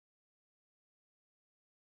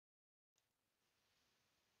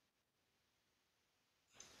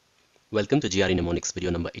Welcome to GRE Mnemonics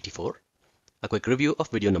video number 84. A quick review of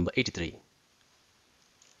video number 83.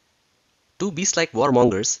 Two beast-like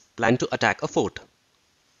warmongers planned to attack a fort.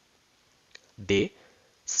 They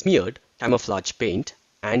smeared camouflage paint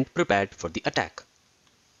and prepared for the attack.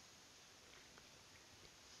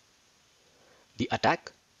 The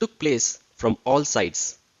attack took place from all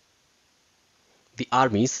sides. The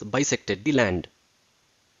armies bisected the land.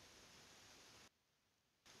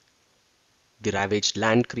 The ravaged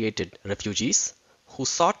land created refugees who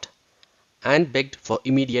sought and begged for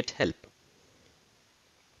immediate help.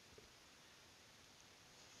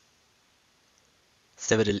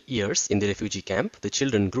 Several years in the refugee camp, the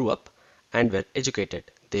children grew up and were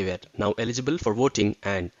educated. They were now eligible for voting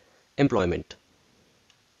and employment.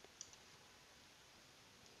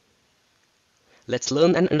 Let's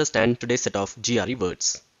learn and understand today's set of GRE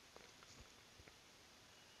words.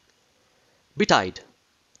 Betide,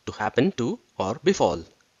 to happen to or befall.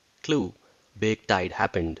 Clue, big tide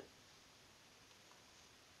happened.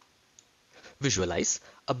 Visualize,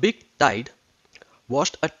 a big tide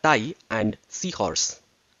washed a Thai and seahorse.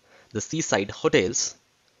 The seaside hotels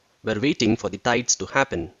were waiting for the tides to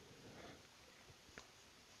happen.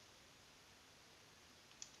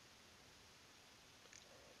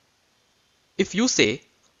 If you say,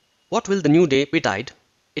 "What will the new day betide?"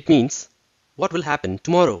 it means, what will happen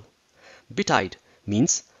tomorrow? Betide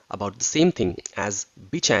means about the same thing as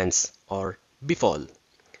bechance or befall.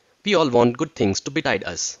 We all want good things to betide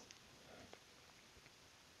us.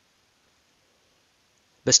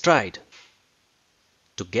 Bestride,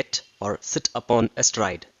 to get or sit upon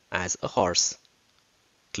astride as a horse.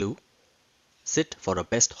 Clue, sit for a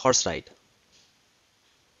best horse ride.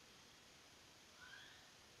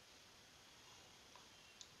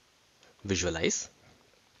 Visualize,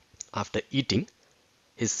 after eating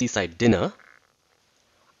his seaside dinner,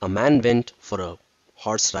 a man went for a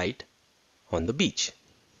horse ride on the beach.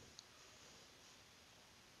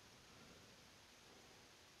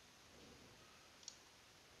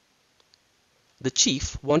 The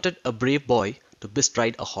chief wanted a brave boy to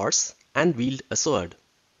bestride a horse and wield a sword.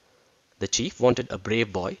 The chief wanted a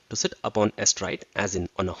brave boy to sit upon astride, as in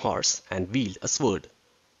on a horse, and wield a sword.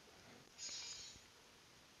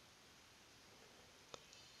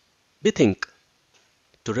 Bethink,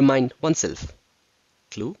 to remind oneself.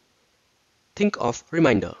 Clue, think of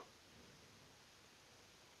reminder.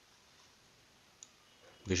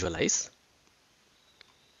 Visualize,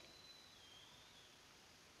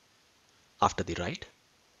 after the ride,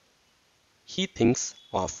 he thinks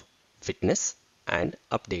of fitness and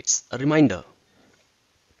updates a reminder.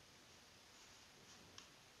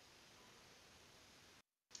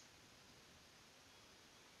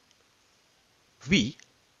 We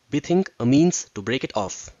bethink a means to break it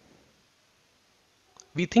off.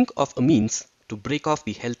 We think of a means to break off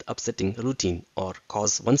the health upsetting routine or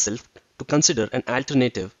cause oneself to consider an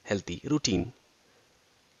alternative healthy routine.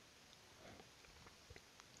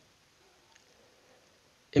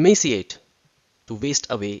 Emaciate, to waste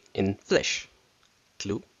away in flesh.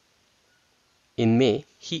 Clue, in May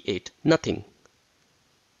he ate nothing.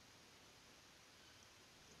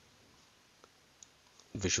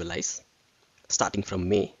 Visualize, starting from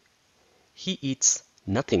May, he eats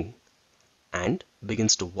nothing and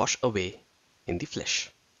begins to wash away in the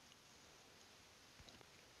flesh.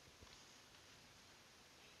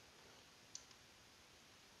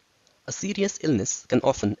 A serious illness can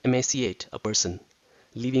often emaciate a person,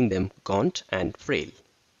 leaving them gaunt and frail.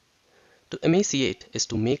 To emaciate is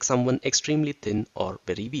to make someone extremely thin or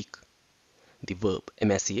very weak. The verb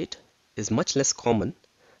emaciate is much less common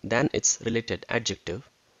than its related adjective,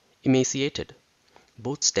 emaciated.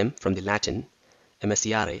 Both stem from the Latin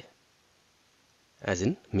emaciare, as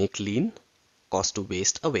in make lean, cause to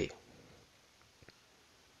waste away.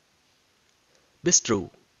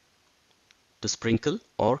 Bestrew, to sprinkle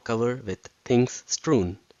or cover with things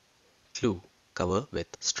strewn. Clue, cover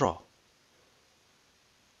with straw.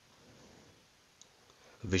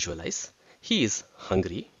 Visualize, he is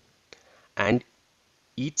hungry and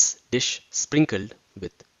eats dish sprinkled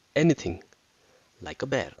with anything, like a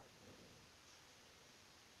bear.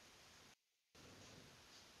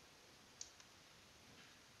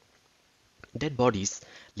 Dead bodies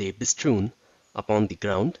lay bestrewn upon the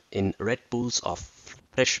ground in red pools of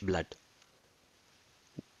fresh blood.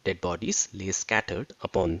 Dead bodies lay scattered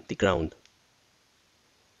upon the ground.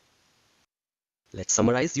 Let's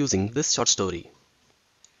summarize using this short story.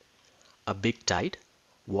 A big tide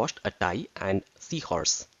washed a Thai and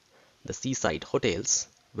seahorse. The seaside hotels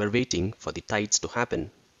were waiting for the tides to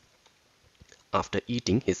happen. After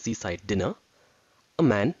eating his seaside dinner, a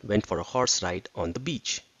man went for a horse ride on the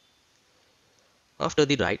beach. After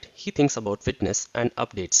the write, he thinks about fitness and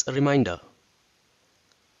updates a reminder.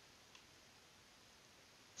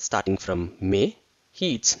 Starting from may, he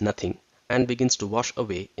eats nothing and begins to wash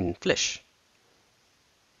away in flesh.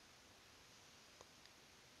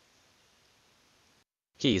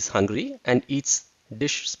 He is hungry and eats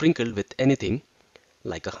dish sprinkled with anything,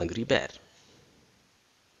 like a hungry bear.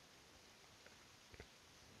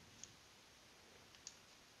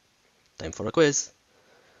 Time for a quiz.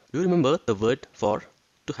 Do you remember the word for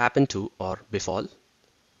to happen to or befall?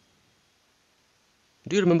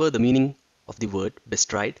 Do you remember the meaning of the word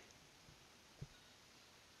bestride?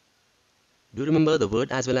 Do you remember the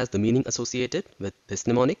word as well as the meaning associated with this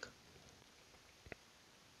mnemonic?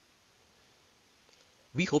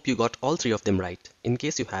 We hope you got all three of them right. In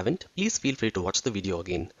case you haven't, please feel free to watch the video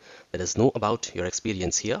again. Let us know about your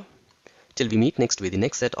experience here. Till we meet next with the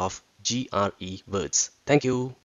next set of GRE words. Thank you.